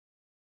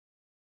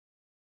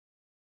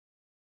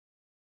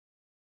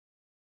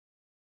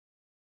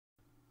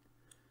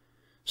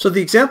So the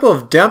example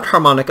of damped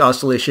harmonic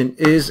oscillation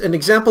is an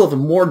example of a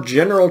more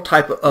general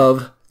type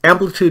of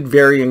amplitude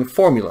varying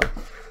formula.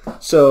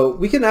 So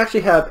we can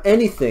actually have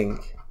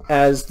anything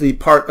as the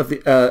part of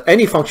the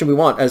any function we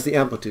want as the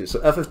amplitude.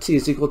 So f of t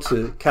is equal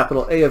to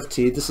capital A of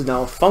t. This is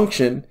now a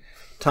function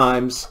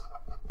times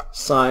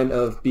sine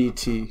of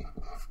bt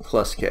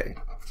plus k.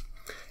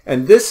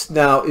 And this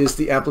now is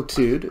the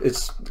amplitude.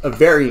 It's a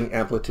varying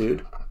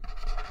amplitude.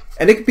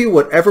 And it can be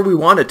whatever we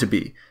want it to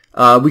be.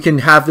 We can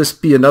have this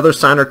be another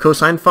sine or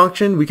cosine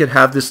function. We could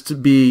have this to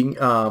be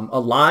a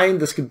line.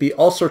 This could be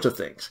all sorts of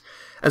things.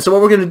 And so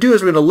what we're going to do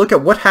is we're going to look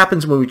at what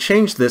happens when we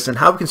change this and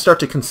how we can start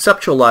to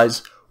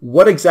conceptualize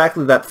what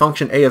exactly that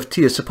function a of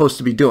t is supposed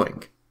to be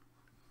doing.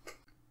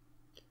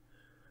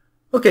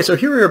 Okay, so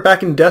here we are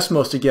back in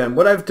Desmos again.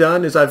 What I've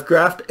done is I've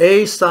graphed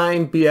a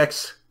sine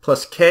bx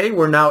plus k,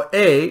 where now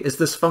a is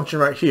this function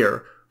right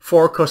here,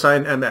 4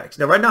 cosine mx.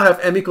 Now right now I have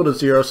m equal to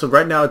 0, so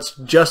right now it's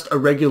just a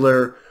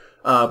regular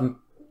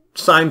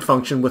sine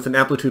function with an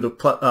amplitude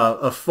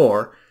of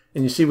 4.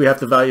 And you see we have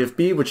the value of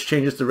b, which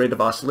changes the rate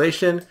of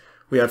oscillation.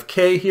 We have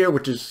k here,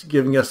 which is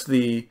giving us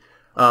the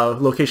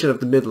location of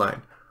the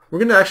midline. We're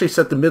going to actually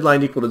set the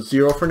midline equal to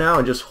 0 for now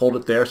and just hold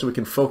it there so we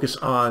can focus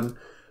on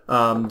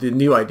the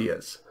new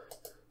ideas.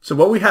 So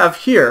what we have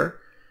here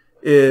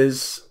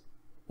is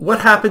what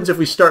happens if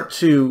we start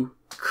to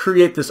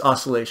create this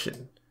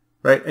oscillation,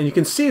 right? And you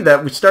can see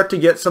that we start to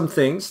get some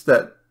things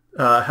that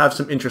have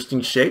some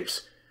interesting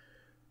shapes.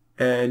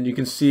 And you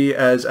can see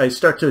as I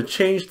start to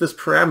change this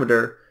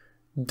parameter,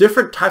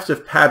 different types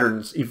of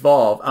patterns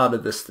evolve out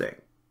of this thing.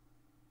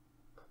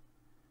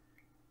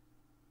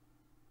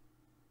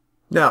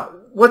 Now,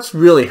 what's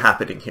really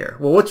happening here?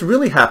 Well, what's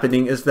really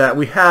happening is that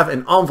we have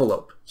an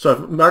envelope. So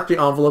I've marked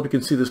the envelope. You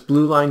can see this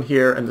blue line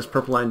here and this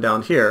purple line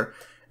down here.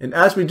 And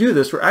as we do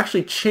this, we're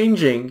actually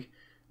changing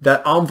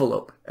that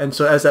envelope. And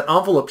so as that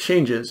envelope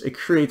changes, it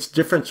creates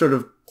different sort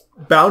of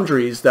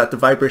boundaries that the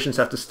vibrations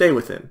have to stay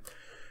within.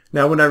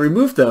 Now, when I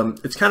remove them,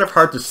 it's kind of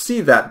hard to see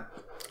that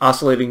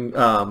oscillating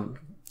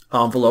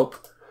envelope.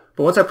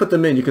 But once I put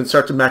them in, you can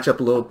start to match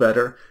up a little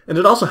better. And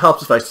it also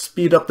helps if I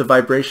speed up the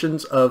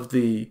vibrations of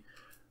the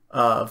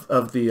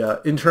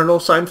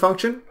internal sine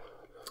function.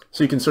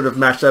 So you can sort of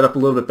match that up a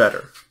little bit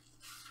better.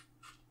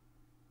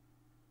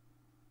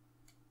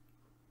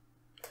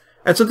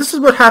 And so this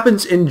is what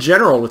happens in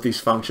general with these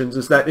functions,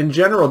 is that in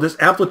general, this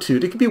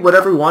amplitude, it can be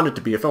whatever we want it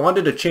to be. If I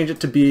wanted to change it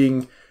to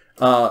being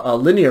a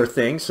linear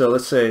thing, so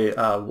let's say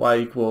y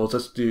equals,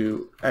 let's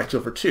do x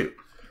over 2.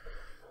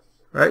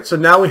 Right? So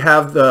now we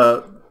have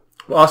the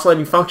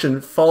oscillating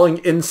function falling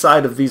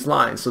inside of these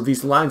lines. So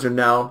these lines are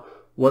now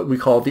what we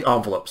call the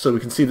envelope. So we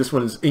can see this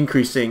one is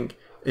increasing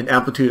in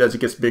amplitude as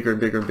it gets bigger and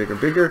bigger and bigger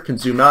and bigger. Can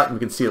zoom out and we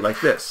can see it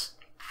like this.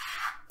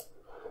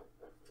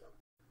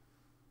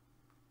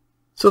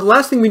 So the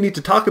last thing we need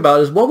to talk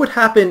about is what would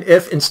happen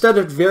if instead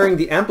of varying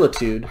the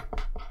amplitude,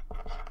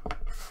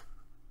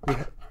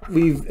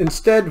 we've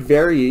instead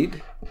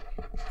varied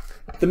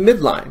the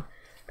midline.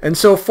 And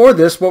so for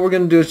this, what we're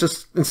going to do is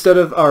just, instead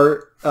of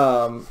our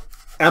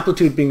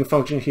amplitude being a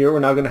function here, we're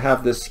now going to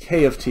have this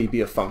k of t be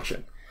a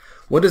function.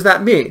 What does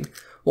that mean?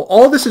 Well,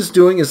 all this is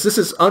doing is this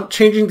is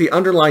changing the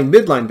underlying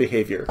midline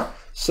behavior.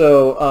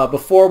 So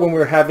before, when we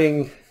were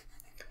having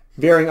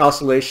varying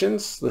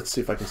oscillations, let's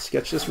see if I can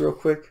sketch this real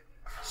quick.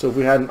 So if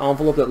we had an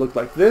envelope that looked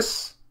like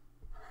this,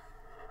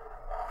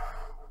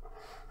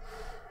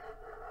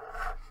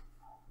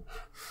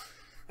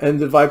 and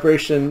the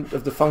vibration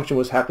of the function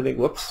was happening,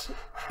 whoops,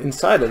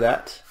 inside of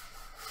that,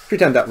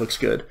 pretend that looks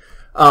good.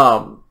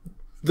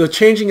 The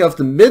changing of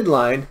the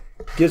midline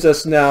gives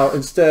us now,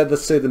 instead,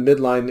 let's say the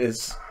midline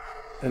is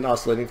an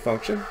oscillating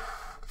function.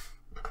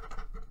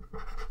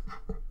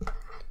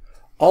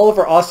 All of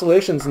our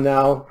oscillations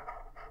now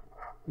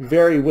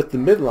vary with the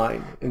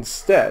midline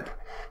instead.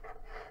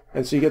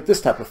 And so you get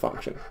this type of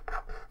function.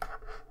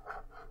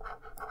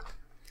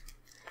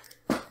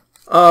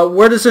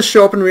 Where does this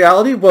show up in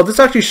reality? Well, this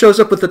actually shows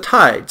up with the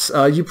tides.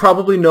 You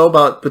probably know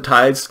about the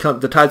tides.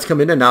 The tides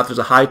come in and out. There's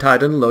a high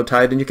tide and a low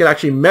tide, and you can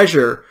actually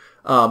measure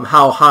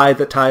how high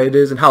the tide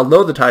is and how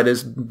low the tide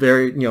is,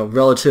 very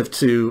relative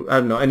to, I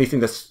don't know,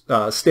 anything that's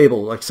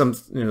stable, like some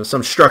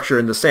structure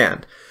in the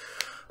sand.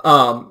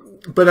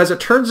 But as it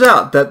turns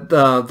out, that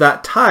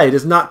that tide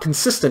is not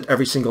consistent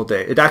every single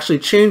day. It actually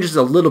changes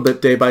a little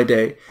bit day by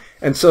day.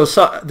 And so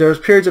there's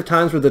periods of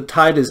times where the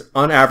tide is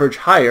on average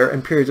higher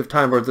and periods of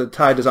time where the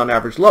tide is on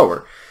average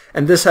lower.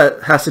 And this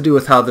has to do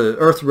with how the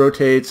Earth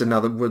rotates and now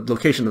the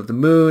location of the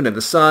moon and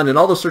the sun and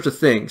all those sorts of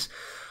things.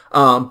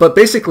 But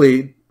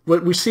basically,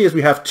 what we see is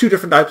we have two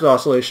different types of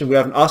oscillation. We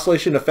have an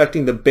oscillation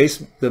affecting the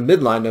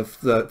midline of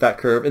that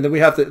curve, and then we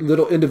have the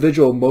little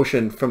individual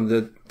motion from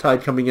the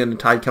tide coming in and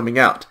tide coming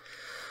out.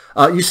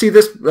 You see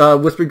this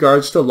with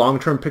regards to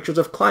long-term pictures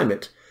of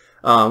climate.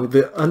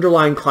 The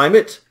underlying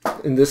climate,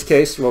 in this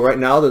case, well, right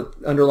now the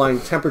underlying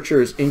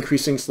temperature is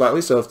increasing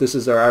slightly. So if this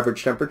is our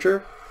average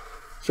temperature,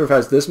 sort of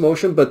has this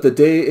motion, but the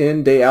day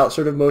in, day out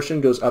sort of motion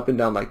goes up and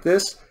down like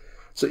this.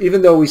 So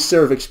even though we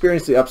sort of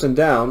experience the ups and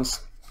downs,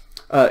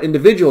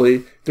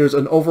 individually, there's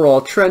an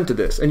overall trend to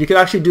this. And you can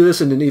actually do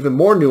this in an even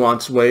more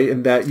nuanced way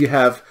in that you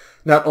have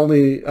not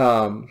only,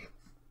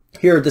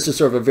 here this is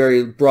sort of a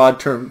very broad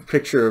term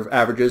picture of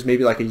averages,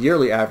 maybe like a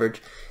yearly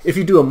average. If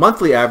you do a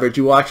monthly average,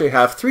 you will actually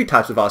have 3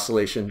 types of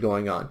oscillation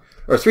going on,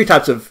 or 3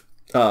 types of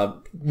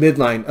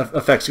midline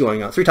effects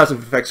going on, 3 types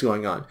of effects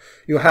going on.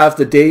 You'll have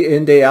the day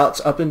in, day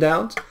outs, up and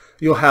downs.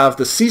 You'll have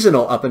the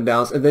seasonal up and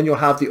downs, and then you'll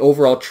have the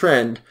overall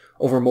trend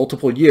over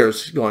multiple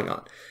years going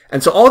on.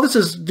 And so all this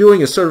is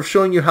doing is sort of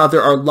showing you how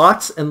there are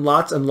lots and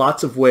lots and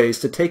lots of ways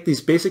to take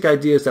these basic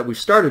ideas that we've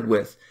started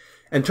with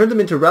and turn them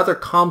into rather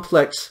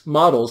complex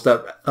models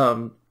that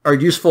are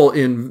useful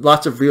in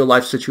lots of real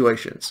life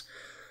situations.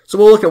 So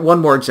we'll look at one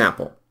more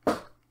example.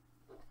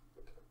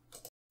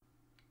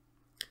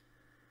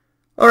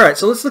 All right,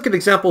 so let's look at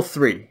example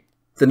 3.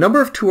 The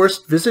number of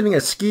tourists visiting a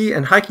ski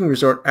and hiking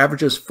resort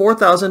averages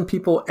 4,000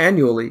 people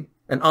annually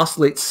and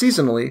oscillates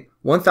seasonally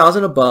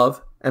 1,000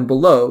 above and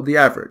below the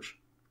average.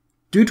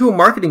 Due to a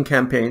marketing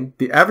campaign,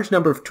 the average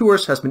number of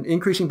tourists has been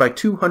increasing by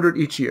 200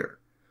 each year.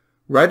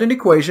 Write an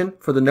equation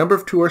for the number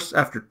of tourists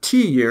after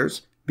T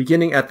years,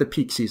 beginning at the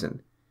peak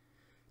season.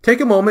 Take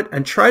a moment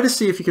and try to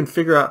see if you can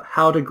figure out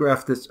how to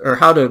graph this, or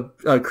how to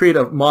create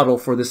a model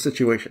for this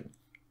situation.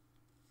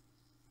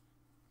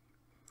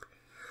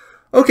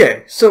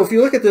 Okay, so if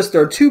you look at this,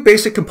 there are 2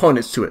 basic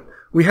components to it.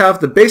 We have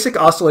the basic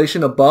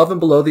oscillation above and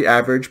below the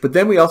average, but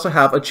then we also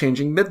have a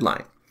changing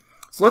midline.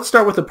 So let's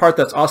start with the part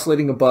that's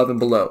oscillating above and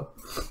below.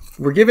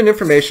 We're given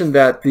information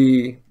that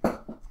the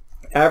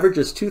average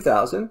is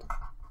 2,000.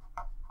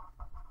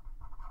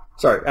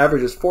 Sorry,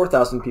 average is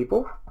 4,000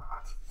 people.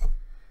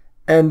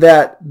 And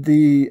that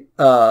the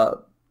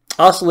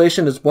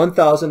oscillation is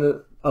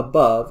 1,000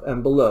 above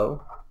and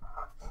below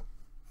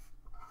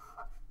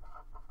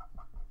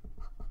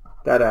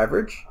that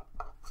average.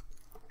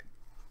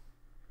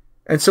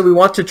 And so we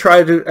want to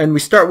try to, and we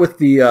start with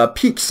the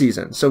peak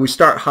season. So we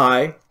start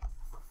high,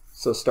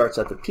 so it starts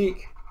at the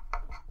peak,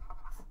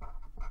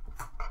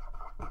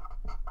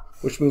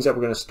 which means that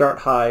we're going to start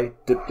high,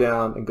 dip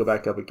down, and go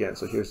back up again.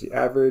 So here's the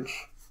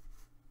average.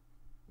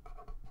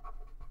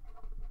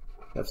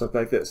 Have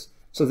something like this.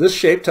 So this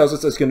shape tells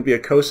us it's going to be a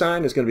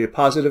cosine. It's going to be a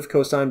positive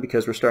cosine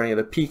because we're starting at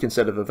a peak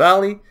instead of a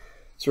valley.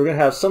 So we're going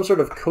to have some sort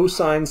of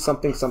cosine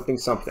something, something,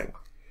 something.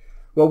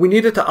 Well, we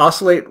need it to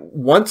oscillate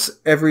once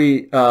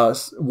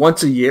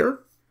a year.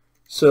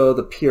 So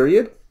the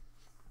period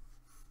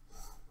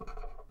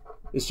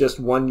is just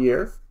 1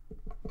 year.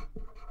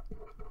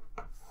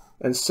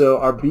 And so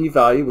our B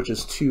value, which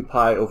is 2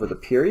 pi over the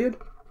period,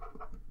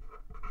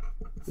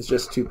 is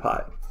just 2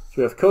 pi. So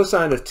we have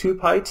cosine of 2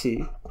 pi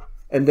t,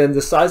 and then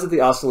the size of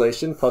the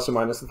oscillation, plus or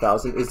minus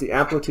 1,000, is the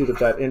amplitude of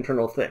that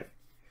internal thing.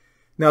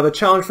 Now the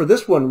challenge for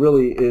this one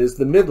really is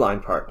the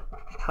midline part.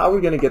 How are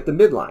we going to get the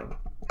midline?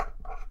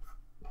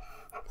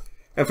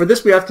 And for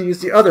this we have to use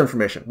the other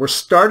information. We're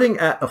starting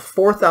at a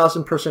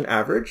 4,000 person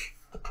average,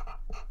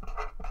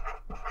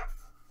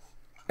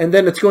 and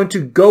then it's going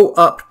to go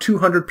up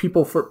 200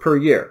 people per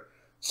year.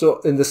 So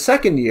in the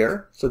second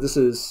year, so this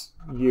is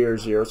year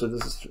 0, so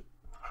this is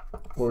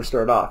where we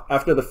start off.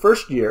 After the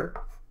first year,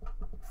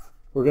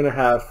 we're going to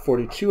have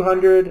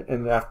 4,200,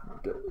 and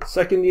after the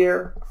second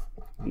year,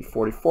 it'll be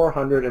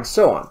 4,400, and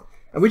so on.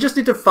 And we just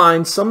need to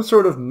find some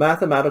sort of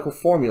mathematical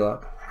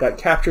formula that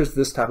captures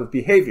this type of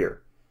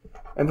behavior.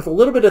 And with a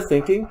little bit of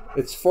thinking,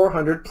 it's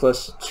 400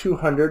 plus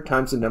 200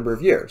 times the number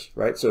of years,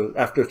 right? So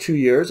after 2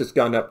 years, it's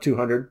gone up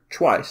 200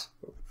 twice.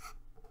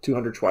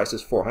 200 twice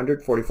is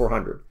 400,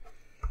 4,400.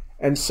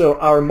 And so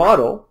our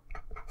model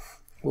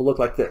will look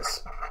like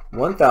this.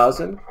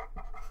 1,000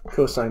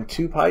 cosine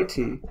 2 pi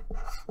t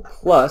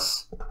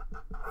plus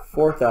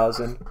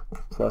 4,000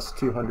 plus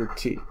 200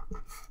 t.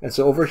 And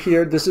so over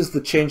here, this is the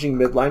changing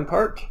midline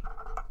part.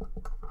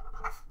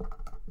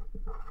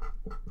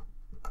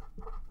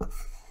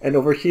 And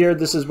over here,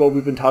 this is what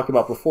we've been talking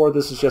about before.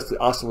 This is just the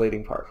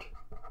oscillating part.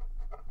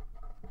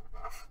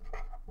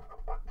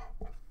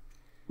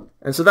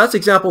 And so that's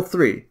example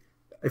 3.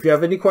 If you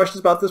have any questions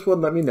about this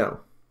one, let me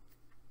know.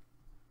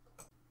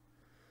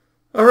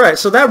 All right,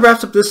 so that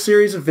wraps up this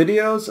series of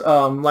videos.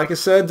 Like I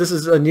said, this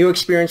is a new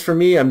experience for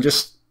me. I'm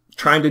just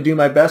trying to do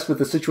my best with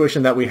the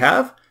situation that we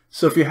have.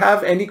 So if you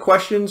have any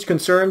questions,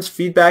 concerns,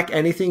 feedback,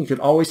 anything, you can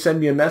always send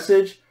me a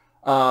message.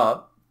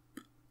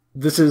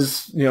 This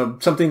is,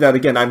 something that,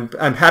 again,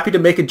 I'm happy to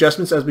make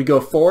adjustments as we go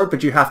forward,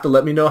 but you have to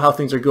let me know how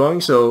things are going.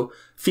 So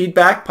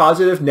feedback,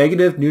 positive,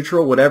 negative,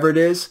 neutral, whatever it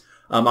is.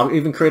 I'll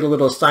even create a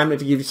little assignment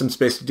to give you some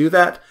space to do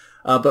that.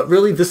 But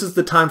really, this is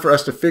the time for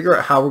us to figure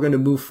out how we're going to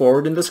move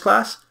forward in this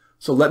class.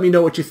 So let me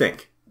know what you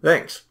think.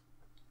 Thanks.